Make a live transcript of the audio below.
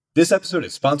This episode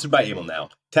is sponsored by Able Now,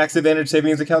 tax advantage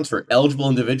savings accounts for eligible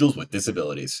individuals with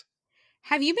disabilities.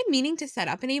 Have you been meaning to set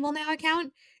up an Able Now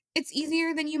account? It's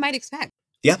easier than you might expect.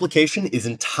 The application is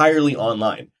entirely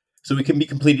online, so it can be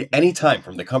completed anytime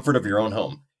from the comfort of your own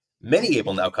home. Many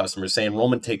Able Now customers say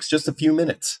enrollment takes just a few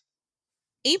minutes.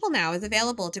 Able Now is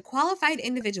available to qualified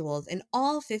individuals in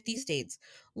all 50 states.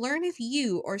 Learn if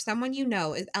you or someone you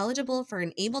know is eligible for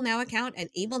an Able Now account at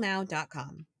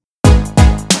ablenow.com.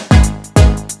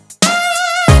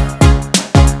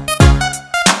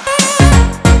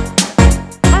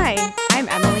 Hi, I'm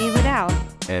Emily Liddell.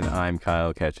 And I'm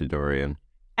Kyle Cachadorian.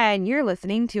 And you're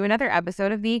listening to another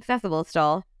episode of The Accessible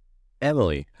Stall.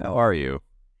 Emily, how are you?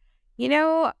 You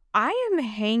know, I am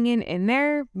hanging in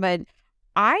there, but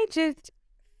I just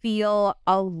feel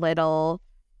a little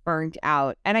burnt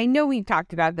out. And I know we've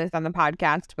talked about this on the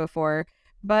podcast before,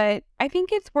 but I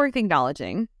think it's worth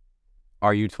acknowledging.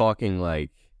 Are you talking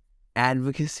like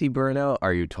advocacy burnout?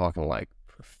 Are you talking like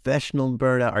professional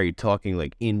burnout? Are you talking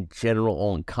like in general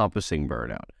all-encompassing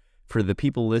burnout? For the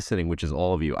people listening, which is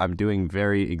all of you, I'm doing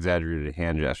very exaggerated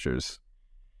hand gestures.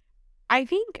 I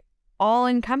think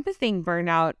all-encompassing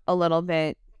burnout a little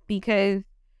bit, because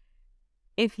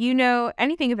if you know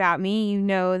anything about me, you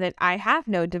know that I have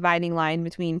no dividing line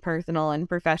between personal and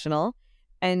professional.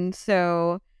 And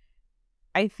so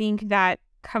I think that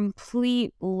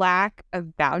complete lack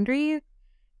of boundaries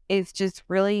is just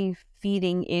really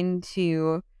feeding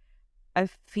into a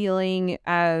feeling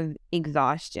of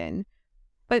exhaustion.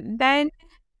 But then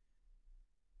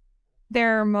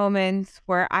there are moments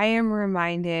where I am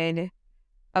reminded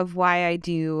of why I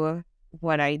do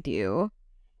what I do.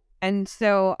 And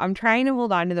so I'm trying to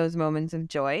hold on to those moments of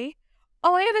joy.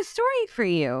 Oh, I have a story for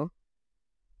you.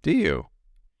 Do you?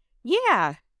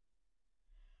 Yeah.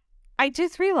 I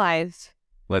just realized.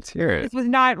 Let's hear it. This was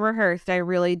not rehearsed. I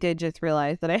really did just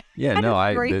realize that I had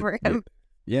a story for him.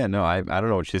 I don't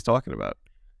know what she's talking about.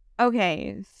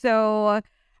 Okay, so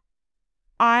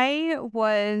I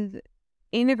was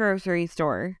in a grocery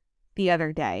store the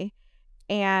other day,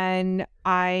 and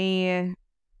I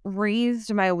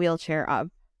raised my wheelchair up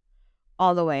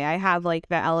all the way. I have like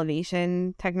the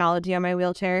elevation technology on my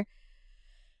wheelchair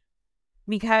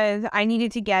because I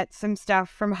needed to get some stuff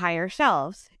from higher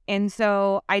shelves. And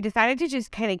so I decided to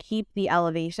just kind of keep the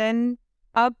elevation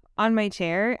up on my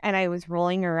chair, and I was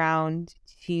rolling around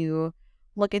to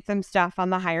look at some stuff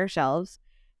on the higher shelves.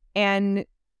 And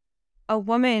a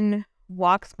woman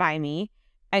walks by me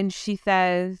and she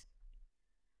says,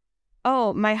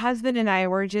 "Oh, my husband and I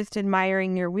were just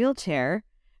admiring your wheelchair."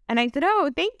 And I said,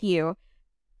 "Oh, thank you.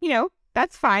 You know,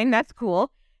 that's fine. That's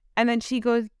cool." And then she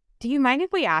goes, "Do you mind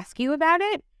if we ask you about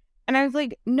it?" And I was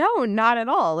like, "No, not at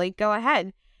all. Like, go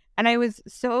ahead." And I was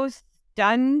so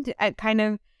stunned at kind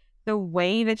of the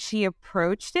way that she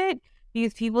approached it,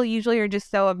 because people usually are just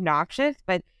so obnoxious,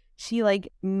 but she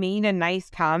like made a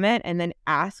nice comment and then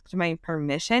asked my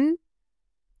permission.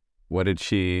 What did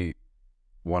she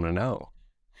want to know?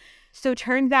 So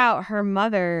turns out her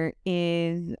mother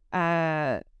is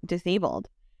disabled.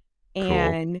 Cool.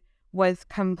 And was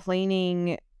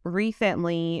complaining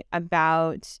recently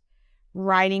about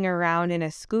riding around in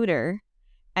a scooter,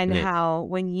 and how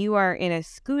when you are in a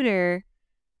scooter,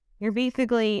 you're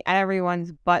basically at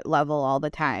everyone's butt level all the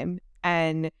time.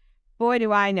 And boy,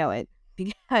 do I know it,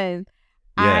 because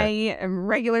I am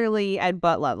regularly at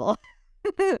butt level.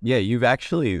 Yeah, you've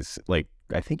actually, like,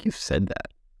 I think you've said that.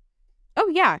 Oh,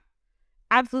 yeah,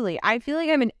 absolutely. I feel like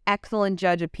I'm an excellent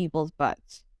judge of people's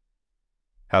butts.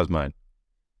 How's mine?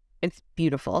 It's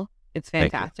beautiful. It's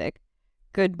fantastic.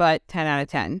 Good butt, 10 out of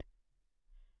 10.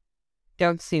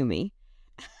 Don't sue me.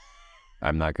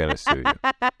 I'm not going to sue you.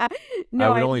 No,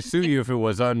 I would only sue you if it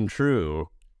was untrue,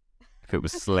 if it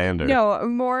was slander. No,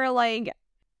 more like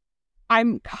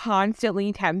I'm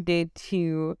constantly tempted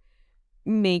to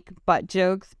make butt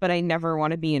jokes, but I never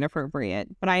want to be inappropriate.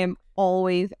 But I am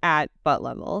always at butt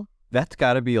level. That's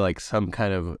got to be like some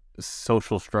kind of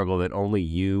social struggle that only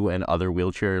you and other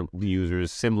wheelchair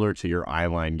users similar to your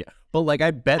eyeline get. But like, I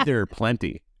bet there are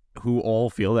plenty who all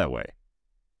feel that way.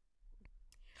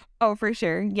 Oh, for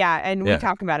sure. Yeah. And we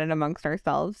talk about it amongst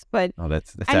ourselves. But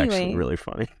that's anyway, actually really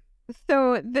funny.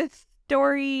 So the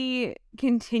story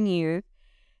continues,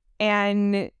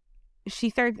 and she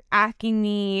starts asking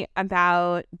me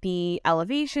about the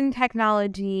elevation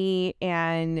technology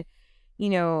and, you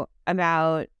know,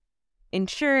 about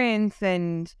insurance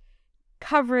and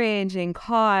coverage and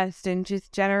cost, and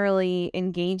just generally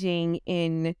engaging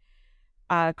in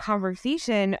a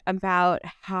conversation about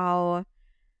how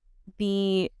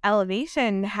the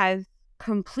elevation has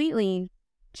completely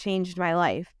changed my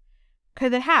life.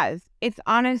 Because it has. It's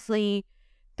honestly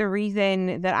the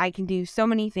reason that I can do so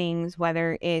many things,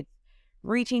 whether it's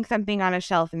reaching something on a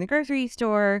shelf in the grocery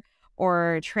store,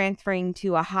 or transferring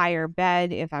to a higher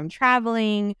bed if I'm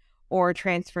traveling, or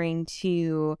transferring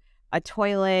to a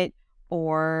toilet,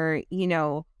 or,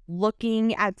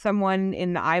 looking at someone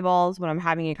in the eyeballs when I'm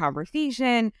having a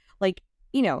conversation. Like,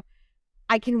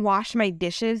 I can wash my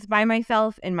dishes by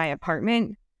myself in my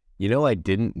apartment. I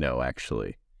didn't know,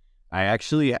 actually. I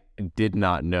actually did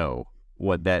not know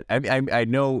what that... I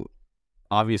know,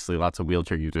 obviously, lots of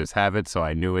wheelchair users have it, so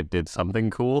I knew it did something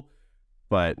cool,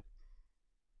 but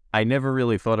I never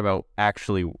really thought about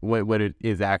actually what it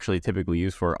is actually typically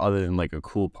used for, other than like a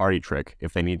cool party trick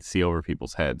if they need to see over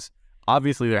people's heads.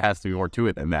 Obviously, there has to be more to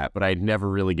it than that, but I never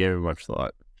really gave it much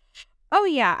thought. Oh,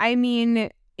 yeah. I mean,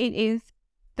 it is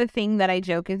the thing that I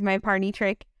joke is my party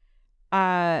trick.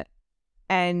 Uh,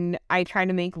 and I try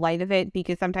to make light of it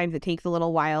because sometimes it takes a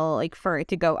little while, like, for it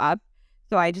to go up.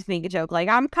 So I just make a joke like,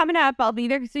 I'm coming up, I'll be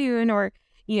there soon. Or,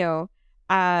 when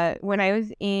I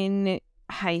was in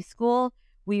high school,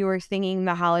 we were singing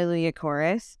the Hallelujah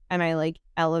chorus, and I like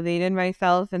elevated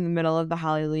myself in the middle of the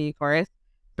Hallelujah chorus.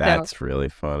 That's really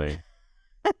funny.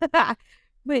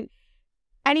 But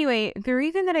anyway, the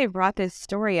reason that I brought this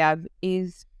story up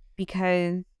is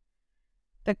because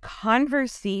the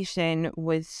conversation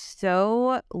was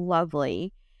so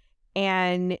lovely.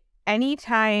 And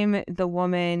anytime the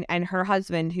woman and her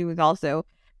husband, who was also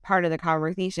part of the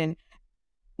conversation,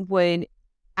 would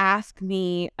ask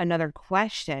me another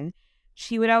question,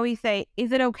 she would always say,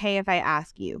 "Is it okay if I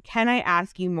ask you? Can I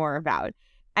ask you more about?"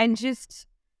 And just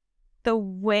the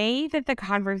way that the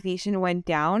conversation went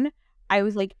down, I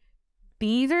was like,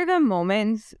 these are the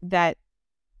moments that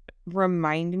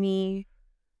remind me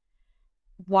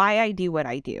why I do what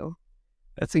I do.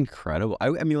 That's incredible.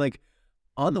 I mean, like,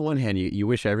 on the one hand, you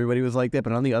wish everybody was like that,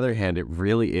 but on the other hand, it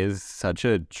really is such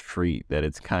a treat that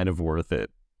it's kind of worth it,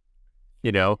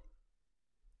 you know?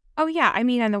 Oh, yeah. I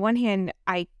mean, on the one hand,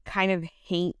 I kind of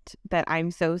hate that I'm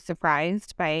so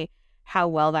surprised by how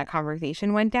well that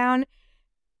conversation went down.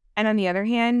 And on the other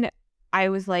hand, I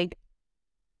was like,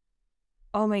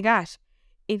 oh my gosh,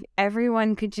 if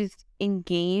everyone could just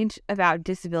engage about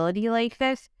disability like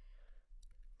this,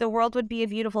 the world would be a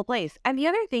beautiful place. And the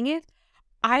other thing is,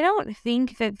 I don't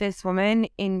think that this woman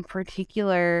in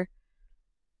particular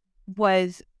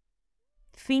was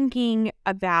thinking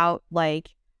about,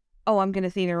 like, oh, I'm going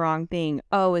to say the wrong thing.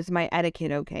 Oh, is my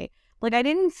etiquette okay? Like, I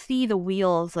didn't see the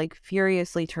wheels like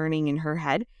furiously turning in her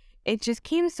head. It just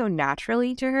came so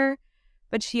naturally to her.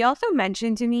 But she also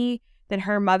mentioned to me that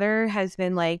her mother has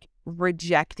been like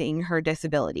rejecting her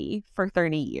disability for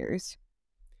 30 years.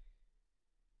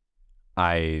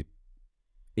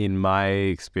 In my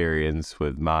experience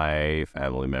with my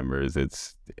family members,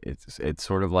 it's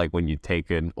sort of like when you take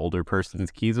an older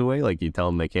person's keys away, like you tell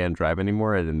them they can't drive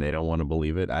anymore, and then they don't want to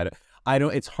believe it. I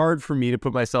don't. It's hard for me to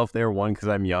put myself there. One, because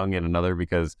I'm young, and another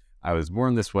because I was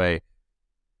born this way.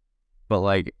 But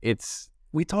like,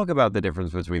 we talk about the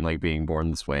difference between like being born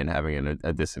this way and having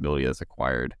a disability that's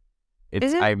acquired.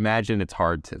 I imagine it's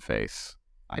hard to face.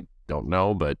 I don't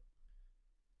know, but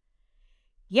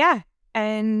yeah,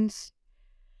 and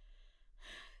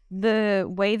the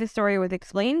way the story was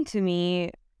explained to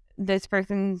me, this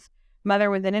person's mother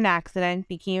was in an accident,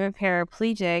 became a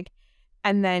paraplegic,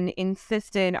 and then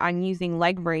insisted on using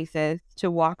leg braces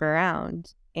to walk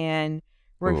around and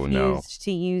refused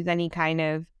to use any kind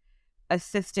of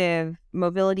assistive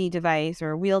mobility device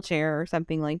or wheelchair or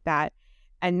something like that.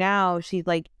 And now she's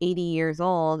like 80 years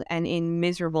old and in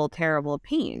miserable, terrible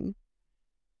pain.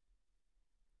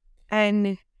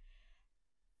 And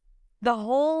the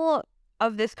whole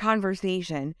of this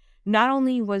conversation, not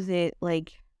only was it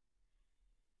like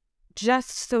just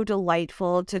so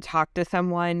delightful to talk to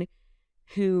someone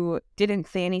who didn't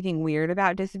say anything weird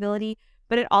about disability,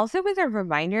 but it also was a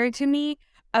reminder to me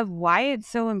of why it's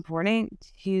so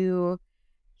important to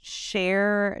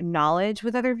share knowledge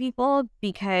with other people.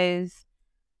 Because,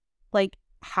 like,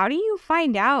 how do you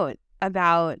find out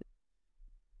about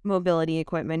mobility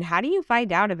equipment? How do you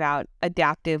find out about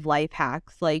adaptive life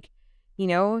hacks? Like,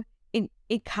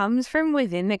 it comes from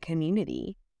within the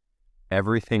community.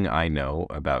 everything I know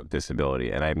about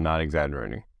disability, and I'm not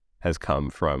exaggerating, has come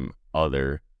from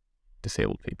other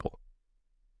disabled people.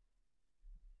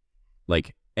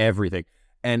 Like, everything.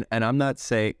 And I'm not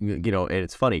saying, and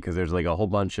it's funny because there's like a whole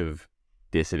bunch of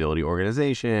disability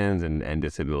organizations and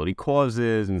disability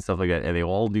causes and stuff like that, and they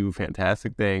all do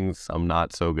fantastic things, some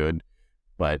not so good.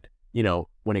 But,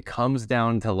 when it comes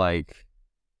down to like,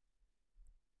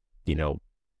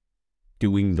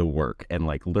 doing the work and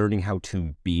like learning how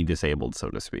to be disabled, so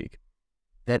to speak,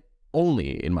 that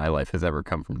only in my life has ever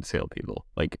come from disabled people.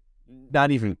 Like,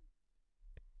 not even,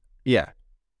 yeah.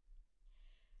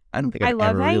 I don't think I I've love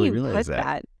ever how really you realized put that.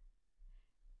 that.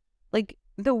 Like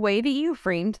the way that you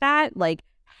framed that, like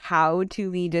how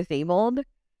to be disabled.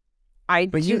 I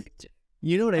But just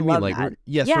you know what I mean? love Like, that. we're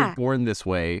Yeah. born this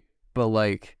way, but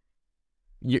like,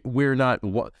 we're not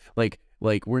like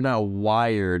we're not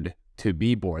wired to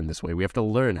be born this way. We have to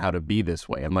learn how to be this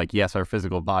way. And like, yes, our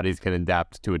physical bodies can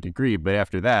adapt to a degree, but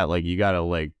after that, like, you gotta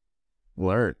like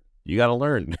learn. You gotta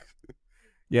learn.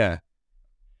 Yeah.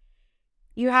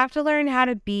 You have to learn how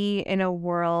to be in a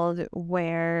world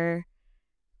where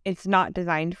it's not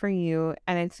designed for you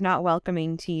and it's not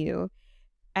welcoming to you.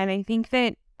 And I think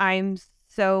that I'm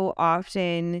so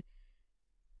often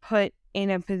put in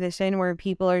a position where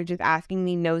people are just asking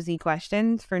me nosy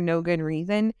questions for no good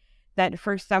reason, that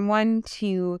for someone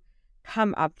to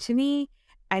come up to me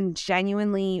and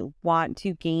genuinely want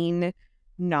to gain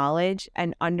knowledge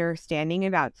and understanding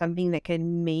about something that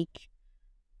can make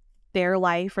their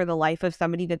life or the life of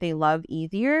somebody that they love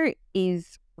easier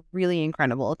is really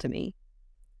incredible to me.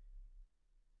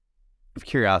 Of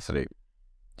curiosity,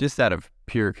 just out of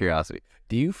pure curiosity,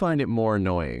 do you find it more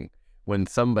annoying when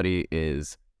somebody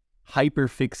is hyper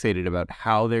fixated about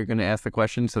how they're going to ask the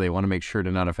question, so they want to make sure to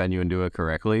not offend you and do it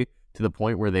correctly, to the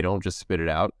point where they don't just spit it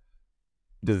out?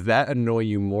 Does that annoy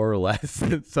you more or less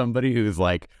than somebody who's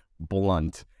like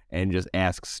blunt and just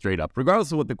asks straight up,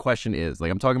 regardless of what the question is?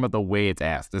 Like, I'm talking about the way it's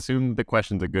asked. Assume the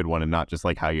question's a good one and not just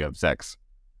like how you have sex.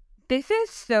 This is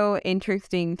so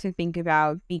interesting to think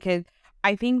about because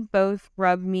I think both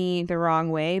rub me the wrong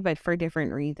way, but for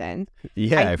different reasons. I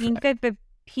Yeah, think that the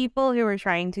people who are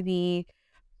trying to be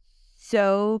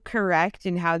so correct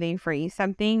in how they phrase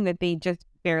something that they just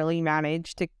barely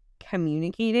manage to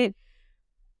communicate it,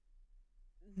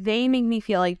 they make me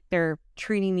feel like they're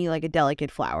treating me like a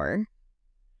delicate flower.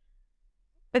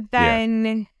 But yeah,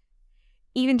 then,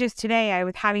 even just today, I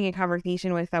was having a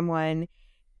conversation with someone,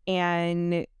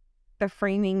 and the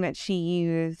framing that she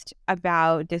used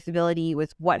about disability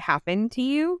was "what happened to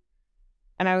you?"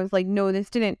 And I was like, no, this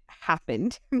didn't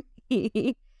happen to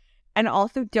me. And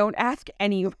also, don't ask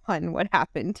anyone what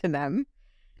happened to them.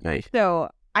 nice. So,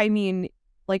 I mean,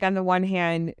 like on the one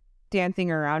hand,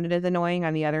 dancing around it is annoying.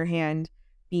 On the other hand,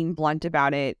 being blunt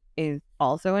about it is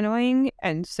also annoying.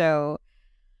 And so,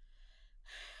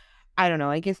 I don't know.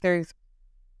 I guess there's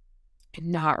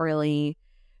not really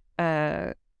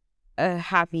a, a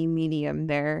happy medium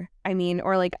there. I mean,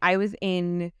 or like I was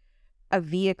in a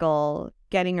vehicle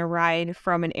getting a ride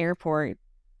from an airport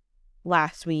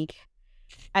last week,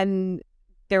 and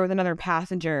there was another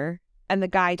passenger, and the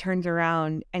guy turns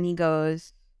around and he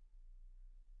goes,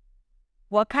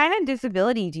 "What kind of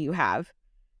disability do you have?"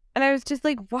 And I was just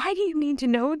like, why do you need to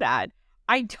know that?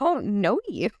 I don't know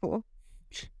you.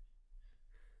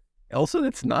 Also,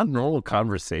 that's not normal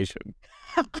conversation.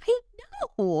 I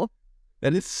know.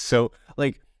 That is so,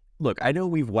 like, look, I know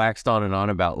we've waxed on and on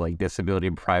about like disability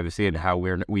and privacy and how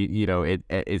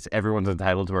it's everyone's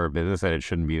entitled to our business and it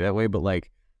shouldn't be that way. But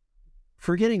like,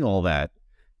 forgetting all that,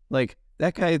 like,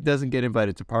 that guy doesn't get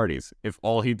invited to parties if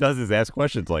all he does is ask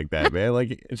questions like that, man.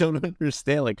 Like, I don't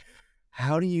understand. Like,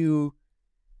 how do you,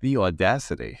 the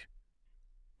audacity?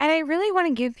 And I really want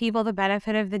to give people the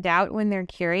benefit of the doubt when they're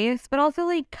curious, but also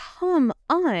like, come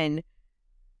on.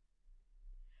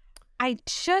 I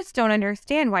just don't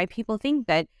understand why people think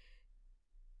that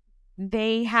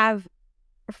they have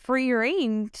free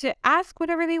reign to ask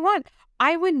whatever they want.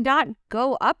 I would not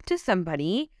go up to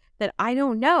somebody that I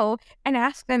don't know and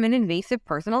ask them an invasive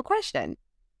personal question.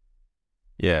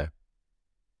 Yeah.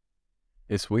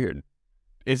 It's weird.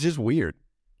 It's just weird.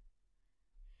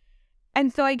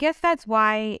 And so I guess that's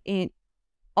why it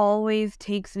always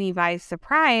takes me by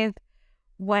surprise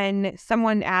when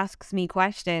someone asks me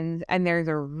questions and there's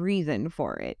a reason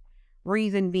for it.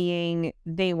 Reason being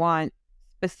they want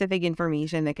specific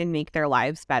information that can make their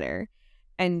lives better.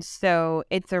 And so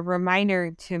it's a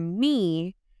reminder to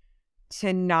me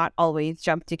to not always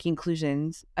jump to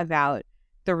conclusions about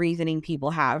the reasoning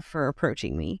people have for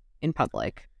approaching me in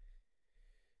public.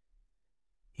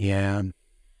 Yeah.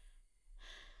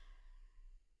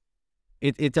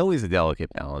 It's always a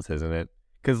delicate balance, isn't it?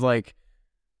 Because, like,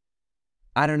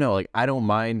 I don't know, like, I don't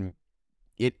mind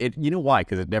it. You know why?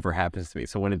 Because it never happens to me.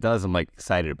 So when it does, I'm like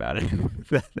excited about it.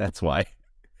 That's why.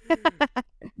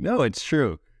 No, it's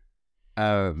true.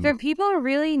 So people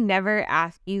really never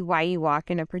ask you why you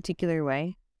walk in a particular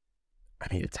way.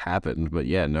 I mean, it's happened, but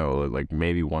yeah, no, like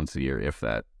maybe once a year, if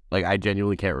that. Like, I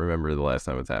genuinely can't remember the last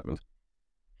time it's happened.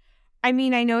 I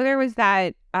mean, I know there was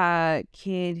that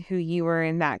kid who you were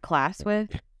in that class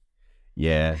with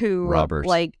Yeah, who Robert.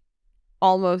 like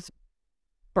almost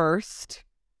burst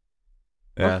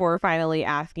Yeah. before finally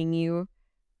asking you.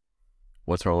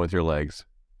 What's wrong with your legs?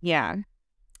 Yeah.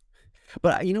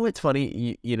 But you know what's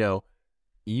funny?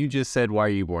 You just said, why are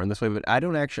you born this way? But I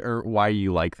don't actually, or why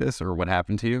you like this, or what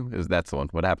happened to you? That's the one.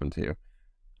 What happened to you?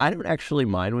 I don't actually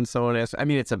mind when someone asks. I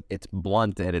mean, it's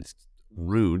blunt and it's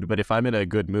rude, but if I'm in a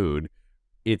good mood,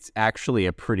 it's actually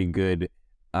a pretty good,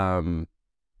 and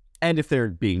if they're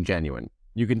being genuine,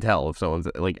 you can tell if someone's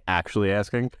like actually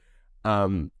asking.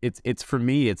 It's for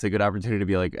me, it's a good opportunity to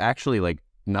be like, actually, like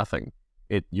nothing.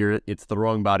 It's the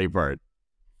wrong body part.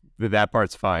 That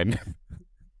part's fine.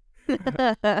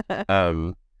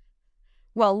 Um,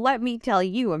 Well, let me tell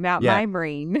you about yeah. my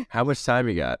brain. How much time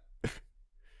you got?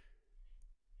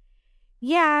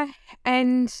 Yeah,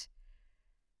 and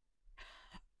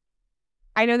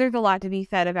I know there's a lot to be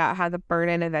said about how the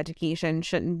burden of education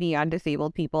shouldn't be on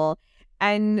disabled people.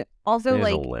 And also,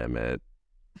 There's a like, limit.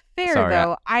 fair Sorry.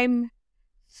 though, I'm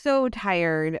so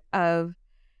tired of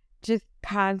just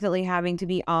constantly having to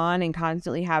be on and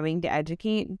constantly having to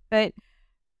educate. But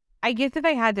I guess if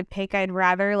I had to pick, I'd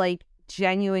rather like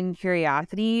genuine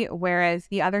curiosity. Whereas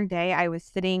the other day I was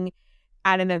sitting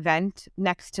at an event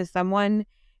next to someone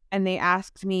and they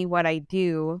asked me what I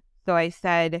do. So I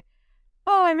said,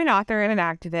 oh, I'm an author and an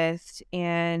activist,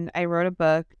 and I wrote a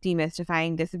book,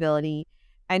 Demystifying Disability.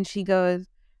 And she goes,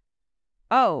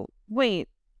 oh, wait,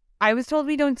 I was told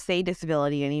we don't say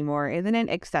disability anymore. Isn't it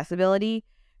accessibility?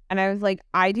 And I was like,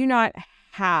 I do not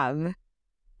have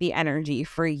the energy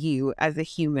for you as a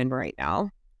human right now.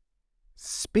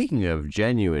 Speaking of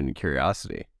genuine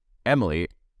curiosity, Emily,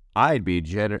 I'd be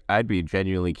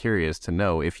genuinely curious to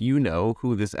know if you know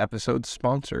who this episode's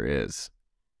sponsor is.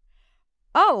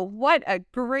 Oh, what a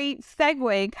great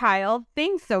segue, Kyle.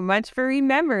 Thanks so much for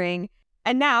remembering.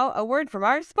 And now, a word from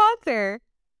our sponsor.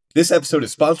 This episode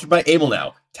is sponsored by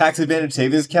AbleNow, tax advantage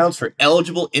savings accounts for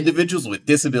eligible individuals with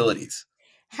disabilities.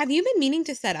 Have you been meaning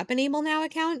to set up an AbleNow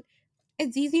account?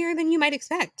 It's easier than you might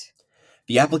expect.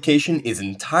 The application is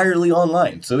entirely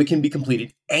online, so it can be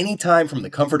completed anytime from the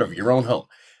comfort of your own home.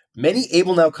 Many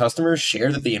AbleNow customers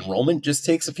share that the enrollment just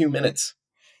takes a few minutes.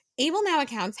 AbleNow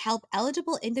accounts help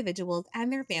eligible individuals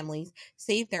and their families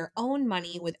save their own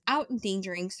money without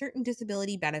endangering certain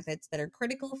disability benefits that are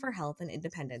critical for health and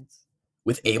independence.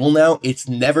 With AbleNow, it's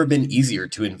never been easier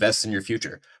to invest in your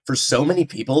future. For so many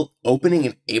people, opening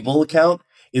an Able account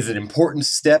is an important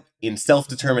step in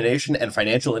self-determination and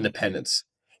financial independence.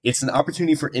 It's an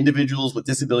opportunity for individuals with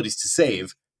disabilities to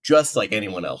save, just like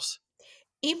anyone else.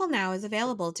 AbleNow is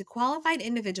available to qualified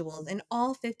individuals in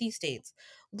all 50 states.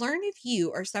 Learn if you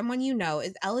or someone you know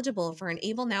is eligible for an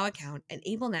AbleNow account at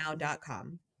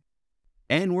ablenow.com.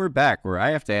 And we're back, where I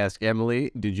have to ask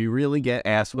Emily, did you really get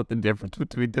asked what the difference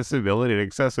between disability and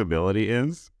accessibility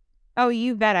is? Oh,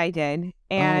 you bet I did.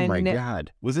 And oh my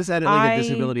God. Was this at like a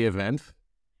disability event?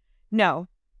 No.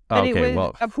 But Okay, it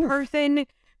was a person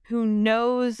who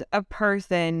knows a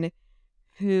person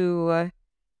who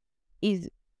is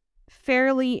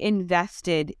fairly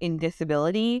invested in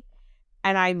disability.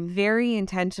 And I'm very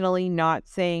intentionally not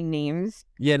saying names.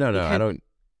 Yeah, no, I don't.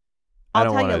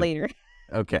 I'll tell you later.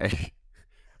 Okay.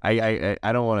 I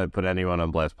don't want to put anyone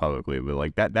on blast publicly, but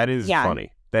like that is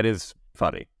funny. That is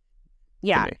funny.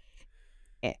 Yeah.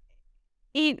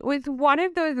 It was one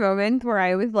of those moments where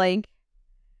I was like,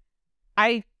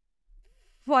 I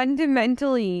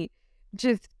fundamentally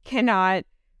just cannot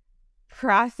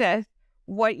process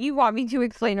what you want me to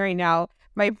explain right now.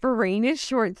 My brain is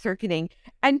short-circuiting.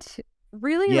 And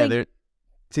really, yeah,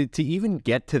 to even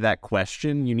get to that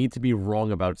question, you need to be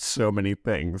wrong about so many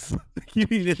things. We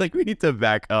need to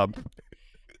back up.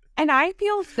 And I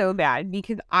feel so bad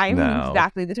because I'm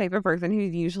exactly the type of person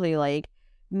who's usually like,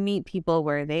 meet people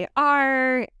where they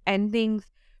are and things.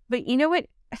 But you know what?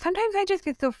 Sometimes I just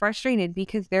get so frustrated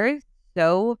because there is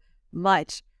so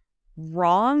much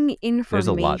wrong information. There's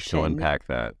a lot to unpack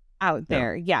that out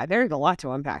there. Yeah, there's a lot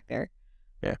to unpack there.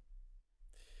 Yeah.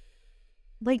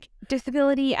 Like,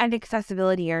 disability and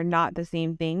accessibility are not the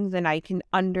same things, and I can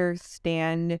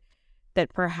understand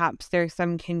that perhaps there's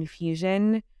some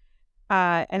confusion,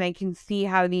 and I can see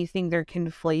how these things are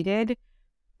conflated,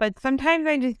 but sometimes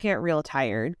I just get real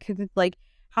tired, because it's like,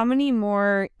 how many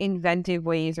more inventive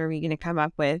ways are we going to come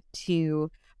up with to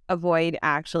avoid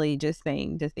actually just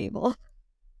saying disabled?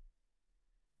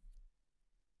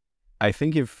 I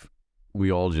think if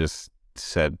we all just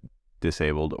said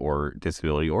disabled or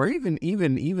disability, or even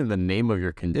the name of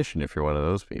your condition, if you're one of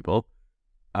those people,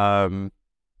 the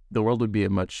world would be a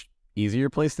much easier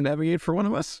place to navigate for one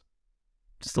of us.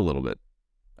 Just a little bit.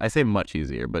 I say much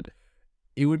easier, but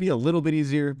it would be a little bit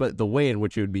easier, but the way in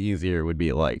which it would be easier would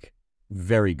be like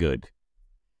very good.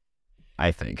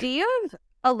 I Do think. you have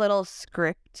a little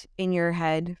script in your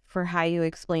head for how you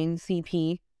explain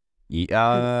CP?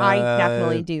 Because I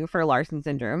definitely do for Larson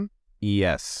syndrome.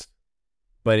 Yes.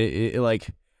 But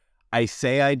like, I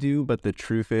say I do, but the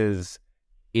truth is,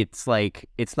 it's like,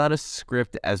 it's not a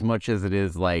script as much as it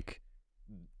is like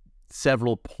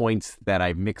several points that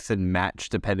I mix and match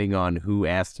depending on who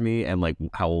asked me and like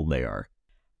how old they are.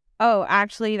 Oh,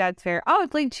 actually, that's fair. Oh,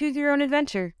 it's like choose your own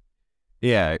adventure.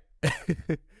 Yeah.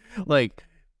 Like,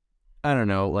 I don't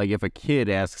know, like if a kid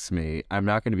asks me, I'm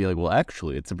not going to be like, well,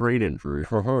 actually, it's a brain injury.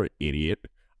 Idiot.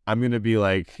 I'm going to be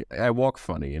like, I walk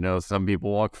funny. Some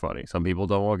people walk funny. Some people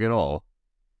don't walk at all.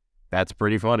 That's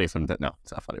pretty funny. No,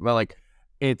 it's not funny. But like,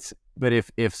 but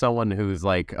if someone who's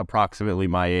like approximately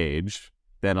my age,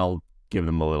 then I'll give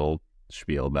them a little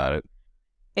spiel about it.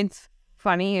 It's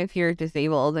funny if you're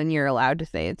disabled and you're allowed to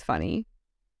say it's funny.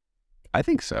 I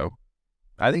think so.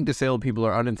 I think disabled people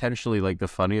are unintentionally like the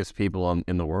funniest people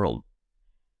in the world.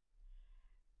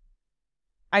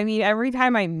 I mean, every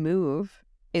time I move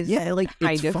is Yeah, like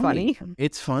it's kind of funny.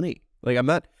 It's funny. Like I'm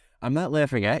not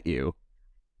laughing at you.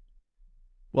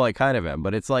 Well, I kind of am,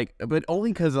 but it's like, but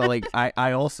only because like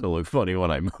I also look funny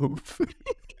when I move.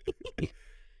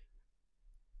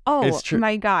 Oh It's true.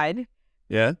 my God.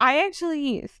 Yeah. I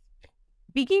actually,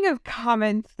 speaking of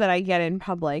comments that I get in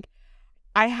public,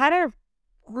 I had a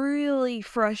really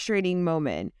frustrating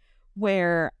moment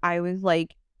where I was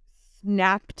like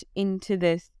snapped into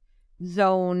this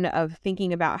zone of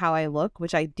thinking about how I look,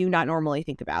 which I do not normally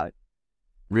think about,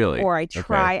 Really? or I Okay.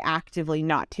 try actively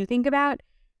not to think about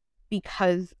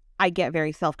because I get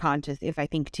very self-conscious if I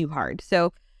think too hard.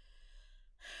 So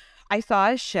I saw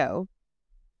a show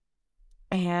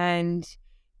and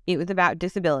it was about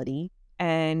disability.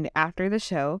 And after the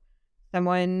show,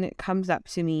 someone comes up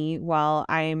to me while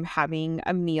I'm having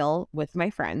a meal with my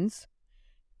friends.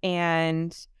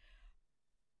 And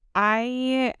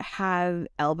I have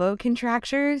elbow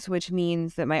contractures, which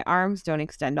means that my arms don't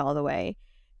extend all the way.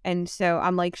 And so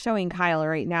I'm like showing Kyle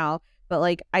right now, but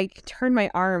like I turn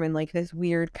my arm in like this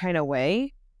weird kind of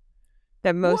way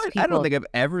that most What? I don't people. think I've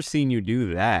ever seen you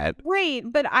do that. Right,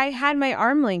 but I had my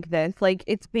arm like this. Like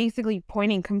it's basically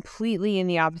pointing completely in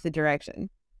the opposite direction.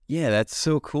 Yeah, that's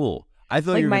so cool. I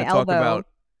thought Like you were my going to talk elbow. about.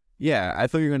 Yeah, I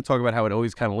thought you were going to talk about how it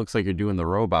always kind of looks like you're doing the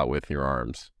robot with your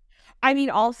arms. I mean,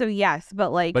 also, yes,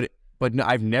 but like But no,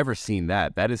 I've never seen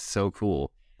that. That is so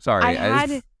cool. I Sorry.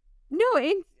 had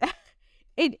no,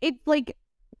 it's like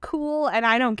cool, and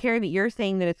I don't care that you're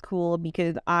saying that it's cool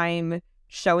because I'm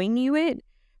showing you it,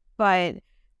 but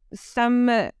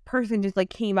some person just like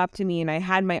came up to me and I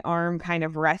had my arm kind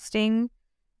of resting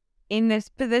in this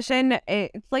position.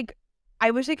 It's like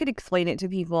I wish I could explain it to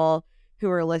people who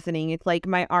are listening. It's like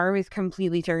my arm is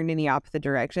completely turned in the opposite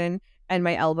direction and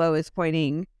my elbow is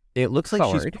pointing It looks like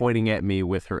she's forward. pointing at me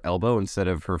with her elbow instead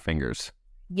of her fingers.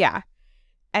 Yeah.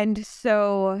 And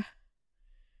so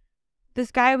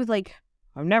this guy was like,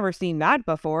 I've never seen that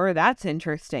before. That's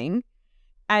interesting.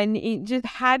 And it just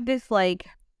had this like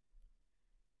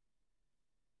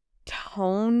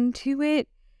tone to it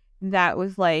that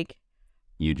was like,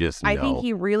 You just I think know.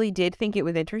 he really did think it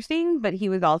was interesting, but he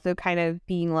was also kind of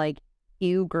being like,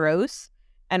 ew, gross.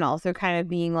 And also kind of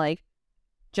being like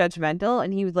judgmental.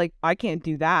 And he was like, I can't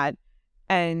do that.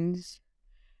 And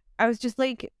I was just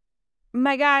like,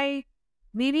 my guy,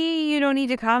 maybe you don't need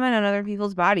to comment on other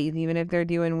people's bodies, even if they're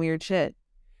doing weird shit.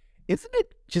 Isn't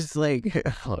it just like,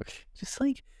 look, just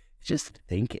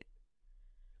think it.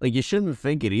 Like, you shouldn't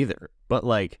think it either. But,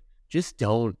 like, just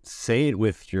don't say it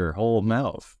with your whole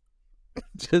mouth.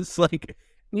 Just like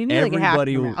Maybe like a half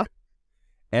everybody your will,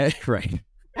 mouth. right.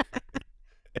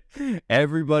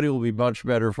 Everybody will be much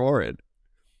better for it.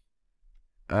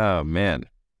 Oh, man.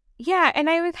 Yeah, and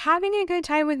I was having a good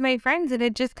time with my friends, and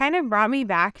it just kind of brought me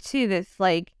back to this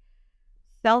like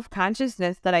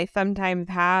self-consciousness that I sometimes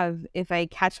have if I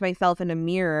catch myself in a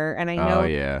mirror. And I Oh, know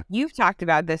yeah. you've talked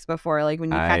about this before, like when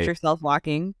you catch I yourself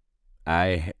walking.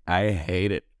 I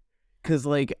hate it. Because,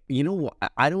 like,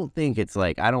 I don't think it's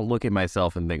like, I don't look at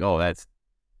myself and think, oh, that's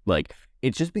like,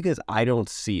 it's just because I don't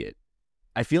see it.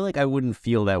 I feel like I wouldn't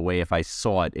feel that way if I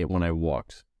saw it when I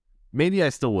walked. Maybe I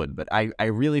still would, but I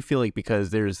really feel like because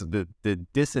there's the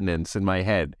dissonance in my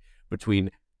head between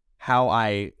how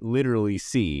I literally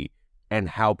see and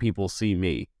how people see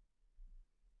me.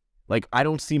 Like, I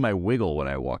don't see my wiggle when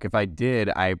I walk. If I did,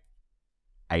 I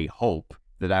hope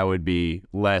that I would be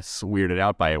less weirded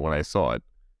out by it when I saw it.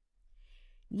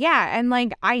 Yeah, and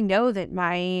like I know that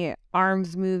my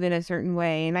arms move in a certain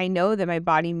way, and I know that my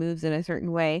body moves in a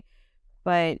certain way,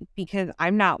 but because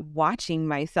I'm not watching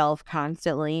myself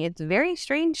constantly, it's very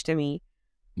strange to me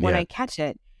when Yeah. I catch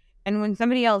it. And when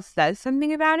somebody else says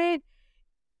something about it,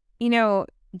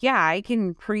 yeah, I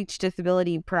can preach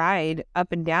disability pride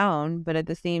up and down, but at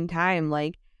the same time,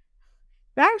 like,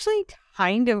 it's actually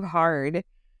kind of hard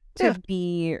to Yeah.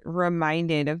 be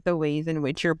reminded of the ways in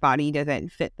which your body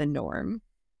doesn't fit the norm.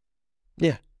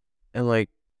 Yeah. And like,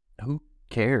 who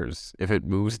cares if it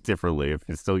moves differently, if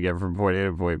you still get from point A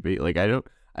to point B? Like, I don't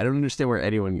understand where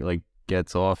anyone like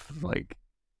gets off. Like,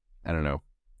 I don't know.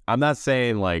 I'm not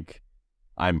saying like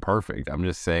I'm perfect. I'm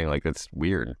just saying like it's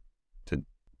weird to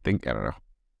think. I don't know.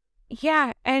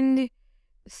 Yeah, and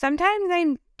sometimes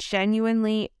I'm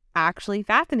genuinely actually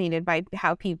fascinated by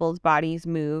how people's bodies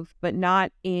move, but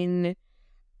not in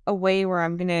a way where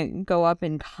I'm going to go up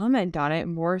and comment on it,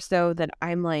 more so that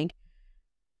I'm like,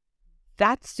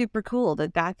 that's super cool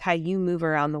that that's how you move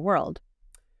around the world.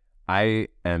 I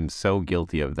am so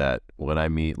guilty of that when I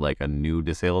meet like a new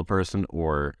disabled person,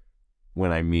 or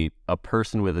when I meet a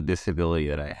person with a disability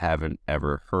that I haven't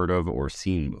ever heard of or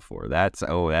seen before. That's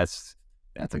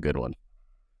a good one.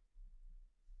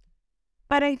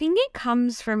 But I think it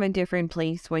comes from a different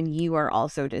place when you are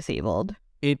also disabled.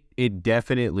 It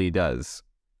definitely does.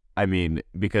 I mean,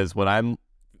 because what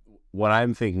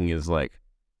I'm thinking is like,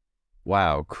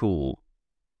 wow, cool.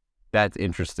 That's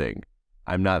interesting.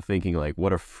 I'm not thinking like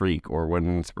what a freak or what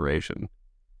an inspiration.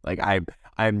 Like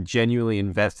I'm genuinely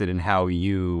invested in how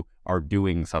you are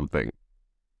doing something,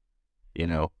 you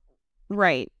know?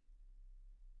 Right.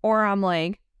 Or I'm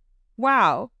like,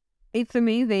 wow, it's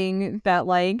amazing that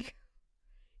like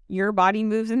your body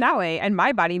moves in that way and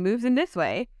my body moves in this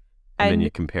way. And then And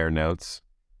you compare notes.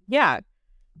 yeah,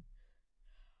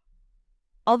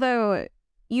 although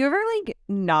you ever like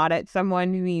nod at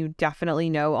someone who you definitely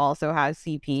know also has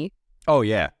CP? Oh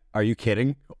yeah. Are you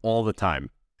kidding? All the time.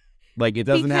 Like it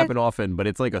doesn't Because, happen often, but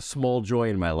it's like a small joy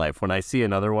in my life. When I see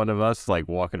another one of us like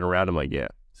walking around, I'm like, yeah,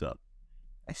 what's up?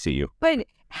 I see you. but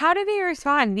how do they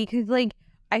respond? Because like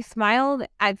I smiled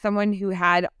at someone who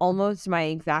had almost my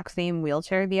exact same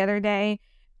wheelchair the other day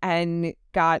and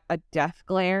got a death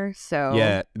glare. So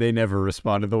Yeah, they never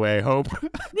responded the way I hope.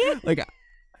 Like,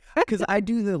 because I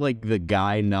do the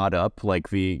guy nod up, like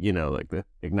like the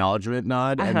acknowledgement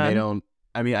nod, and they uh-huh. don't.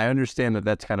 I mean, I understand that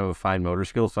that's kind of a fine motor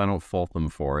skill, so I don't fault them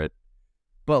for it.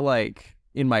 But like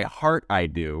in my heart, I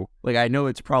do. Like I know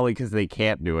it's probably because they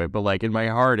can't do it, but like in my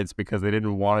heart, it's because they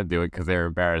didn't want to do it because they're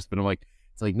embarrassed. But I'm like,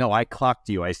 it's like, no, I clocked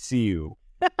you. I see you.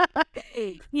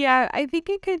 Yeah, I think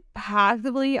it could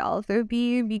possibly also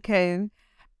be because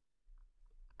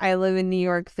I live in New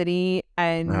York City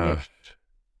and Ugh.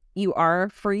 you are a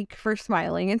freak for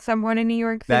smiling at someone in New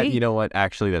York That, City. you know what?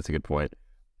 Actually, that's a good point.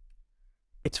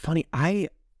 It's funny. I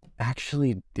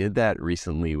actually did that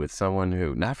recently with someone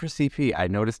who, not for CP, I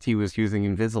noticed he was using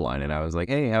Invisalign, and I was like,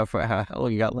 hey, how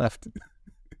long you got left?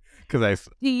 Because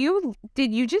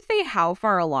Did you just say how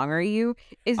far along are you?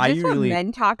 Is I this what usually,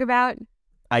 men talk about?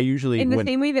 I usually, In the when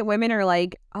same way that women are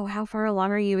like, oh, how far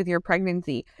along are you with your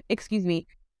pregnancy? Excuse me,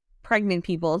 pregnant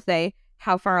people say,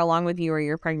 how far along with you or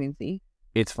your pregnancy?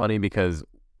 it's funny because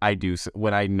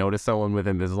when I notice someone with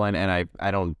Invisalign, and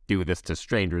I don't do this to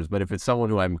strangers, but if it's someone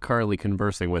who I'm currently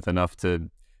conversing with enough to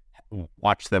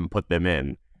watch them put them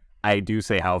in, I do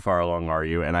say, how far along are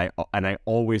you? And I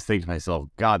always think to myself,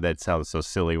 God, that sounds so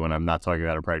silly when I'm not talking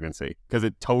about a pregnancy, because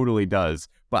it totally does.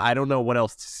 But I don't know what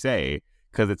else to say,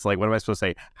 because it's like, what am I supposed to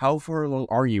say? How far along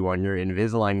are you on your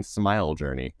Invisalign smile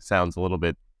journey? Sounds a little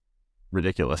bit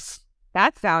ridiculous.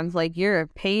 That sounds like you're a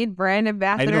paid brand I know,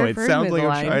 ambassador it for sounds like I'm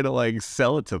Invisalign. trying to like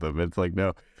sell it to them. It's like,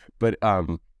 no, but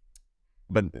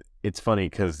but it's funny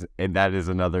because, and that is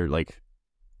another like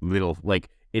little, like,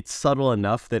 it's subtle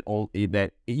enough that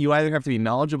that you either have to be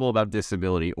knowledgeable about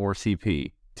disability or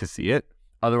CP to see it.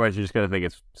 Otherwise, you're just gonna think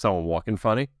it's someone walking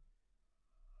funny.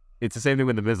 It's the same thing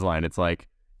with the Invisalign. It's like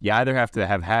you either have to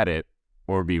have had it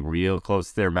or be real close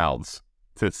to their mouths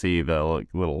to see the like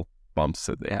little bumps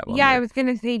that they have on Yeah, I there. was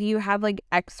gonna say, do you have like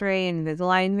X-ray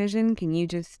Invisalign vision? Can you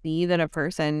just see that a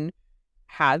person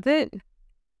has it?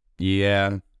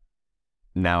 Yeah,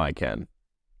 now I can.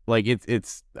 Like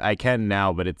it's I can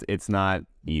now, but it's not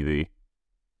easy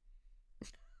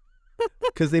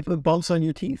because they put bumps on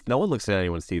your teeth. No one looks at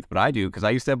anyone's teeth, but I do because I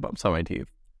used to have bumps on my teeth.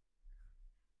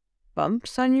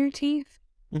 Bumps on your teeth?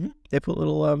 They put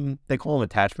little they call them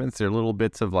attachments. They're little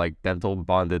bits of like dental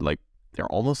bonded, like they're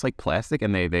almost like plastic,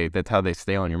 and they that's how they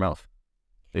stay on your mouth.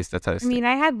 That's how they I stay. mean,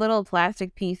 I had little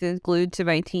plastic pieces glued to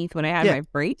my teeth when I had Yeah, my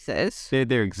braces.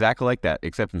 they're exactly like that,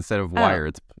 except instead of Oh, wire,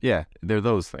 it's yeah, they're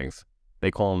those things.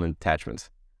 They call them attachments.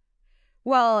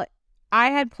 well,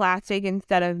 I had plastic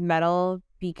instead of metal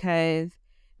because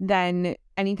then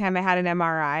anytime I had an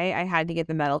MRI, I had to get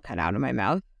the metal cut out of my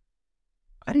mouth.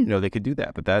 I didn't know they could do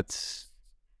that, but that's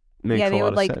Yeah, makes a they lot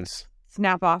would of like sense.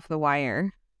 snap off the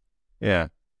wire. Yeah.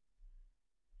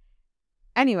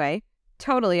 Anyway,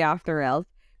 totally off the rails.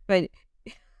 But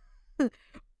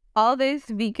all this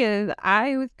because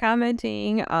I was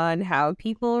commenting on how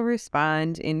people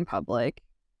respond in public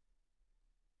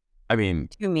I mean,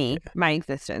 to me, my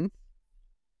existence.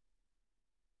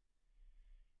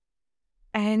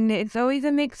 And it's always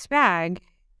a mixed bag.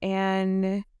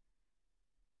 And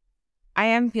I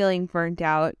am feeling burnt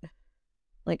out,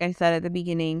 like I said at the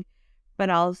beginning. But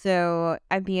also,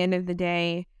 at the end of the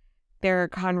day, there are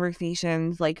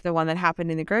conversations like the one that happened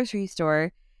in the grocery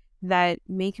store that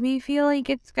make me feel like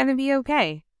it's going to be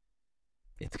okay.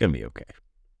 it's gonna be okay.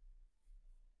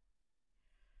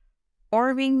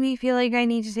 Or make me feel like I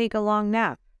need to take a long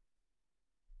nap.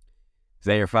 Is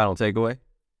that your final takeaway?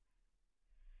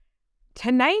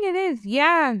 Tonight it is.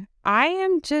 Yeah, I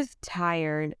am just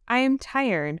tired. I am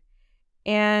tired.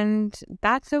 And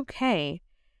that's okay.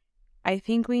 I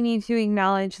think we need to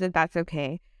acknowledge that that's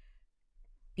okay.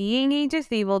 Being a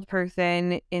disabled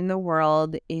person in the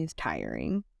world is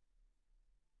tiring.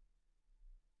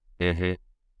 Mm-hmm.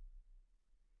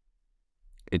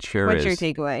 It sure What's your is.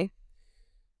 takeaway?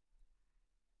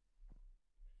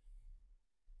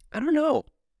 I don't know.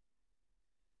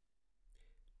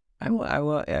 I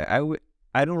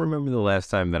don't remember the last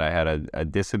time that I had a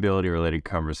disability-related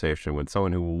conversation with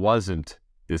someone who wasn't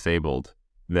disabled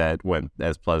that went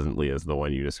as pleasantly as the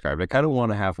one you described. I kind of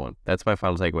want to have one. That's my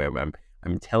final takeaway.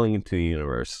 I'm telling it to the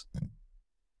universe,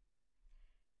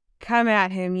 Come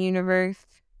at him, universe.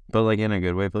 but like in a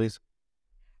good way, please.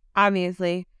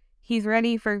 Obviously, he's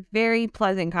ready for very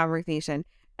pleasant conversation.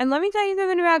 And let me tell you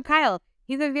something about Kyle.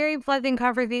 He's a very pleasant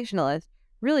conversationalist.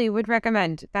 Really would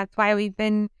recommend. That's why we've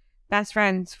been best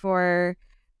friends for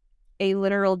a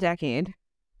literal decade.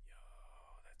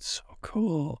 That's so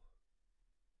cool.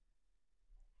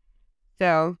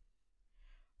 So,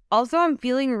 also, I'm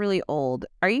feeling really old.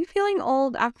 Are you feeling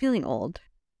old? I'm feeling old.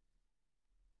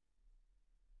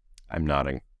 I'm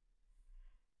nodding.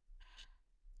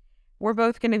 We're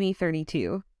both going to be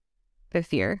 32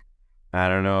 this year. I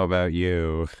don't know about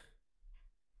you.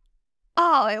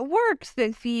 Oh, it works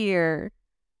this year.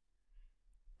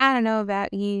 I don't know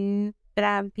about you, but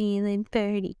I'm feeling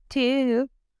 32.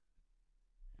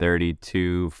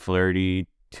 32, flirty,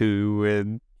 two,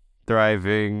 and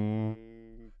thriving.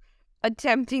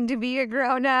 Attempting to be a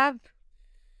grown-up.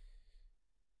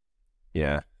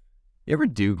 Yeah. You ever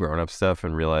do grown-up stuff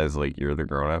and realize, like, you're the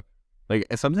grown-up? Like,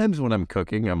 sometimes when I'm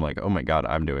cooking, I'm like, oh my God,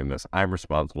 I'm doing this. I'm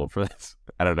responsible for this.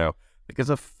 I don't know. Like,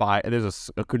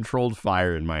 there's a controlled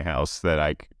fire in my house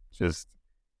that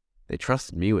they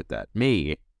trusted me with that.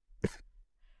 Me.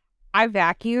 I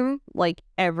vacuum like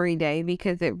every day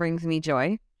because it brings me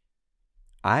joy.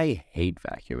 I hate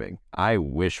vacuuming. I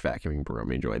wish vacuuming brought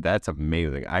me joy. That's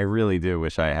amazing. I really do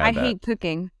wish I had I that. hate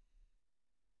cooking.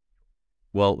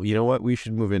 Well, you know what? We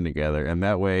should move in together, and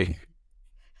that way...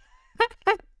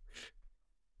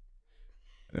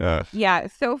 Yeah,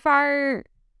 so far,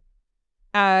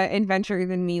 adventures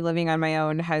in me living on my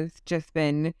own has just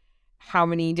been how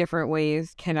many different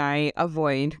ways can I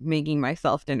avoid making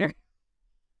myself dinner?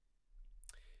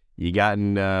 You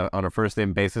gotten on a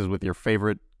first-name basis with your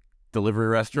favorite delivery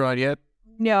restaurant yet?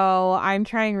 No, I'm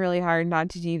trying really hard not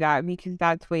to do that because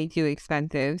that's way too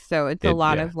expensive. So it's a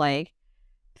lot Yeah. of like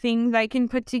things I can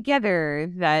put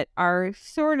together that are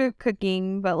sort of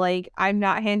cooking, but like I'm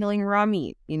not handling raw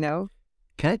meat, you know?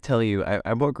 Can I tell you,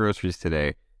 I bought groceries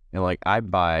today, and like I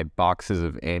buy boxes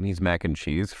of Annie's mac and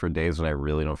cheese for days when I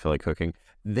really don't feel like cooking.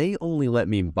 They only let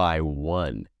me buy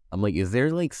one. I'm like, is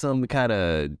there like some kind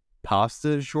of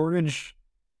pasta shortage?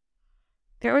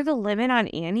 There was a limit on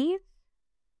Annie's?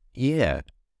 Yeah.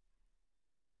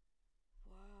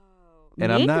 Whoa.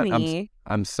 And Maybe.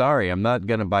 I'm sorry, I'm not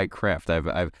gonna buy Kraft.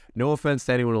 I've no offense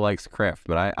to anyone who likes Kraft,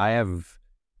 but I have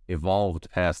evolved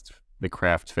past the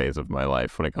Kraft phase of my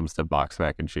life when it comes to box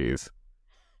mac and cheese.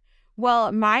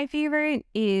 Well, my favorite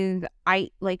is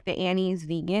I like the Annie's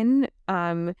vegan.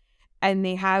 And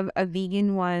they have a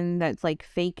vegan one that's like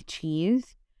fake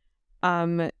cheese.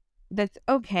 That's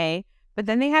okay. But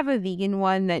then they have a vegan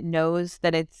one that knows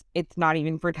that it's not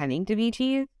even pretending to be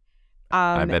cheese.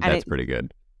 I bet And that's it's pretty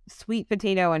good. sweet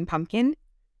potato and pumpkin.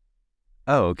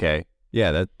 Oh, okay.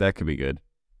 Yeah, that could be good.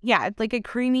 Yeah, it's like a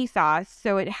creamy sauce.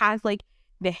 So it has like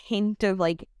the hint of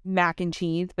like mac and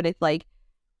cheese, but it's like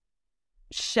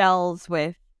shells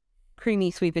with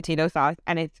creamy sweet potato sauce,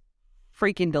 and it's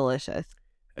freaking delicious.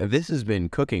 This has been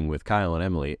Cooking with Kyle and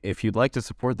Emily. If you'd like to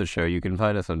support the show, you can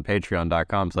find us on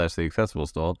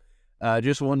patreon.com/theaccessiblestall.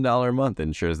 Just $1 a month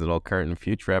ensures that all current and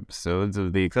future episodes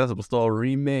of the Accessible Stall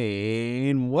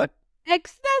remain what?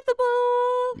 Accessible.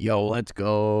 Yo, let's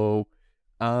go.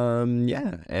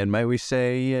 Yeah, and might we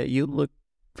say you look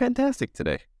fantastic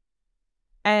today.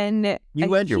 And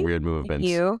You a and your huge weird thank movements.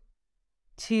 you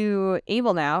to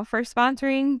Able Now for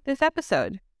sponsoring this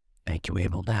episode. Thank you,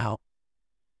 Able Now.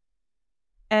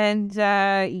 And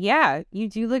yeah, you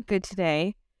do look good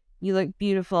today. You look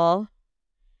beautiful.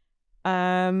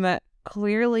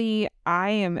 Clearly I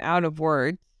am out of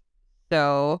words.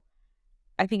 So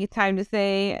I think it's time to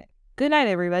say good night,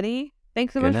 everybody.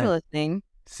 Thanks so Good much for night. listening.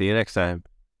 See you next time.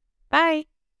 Bye.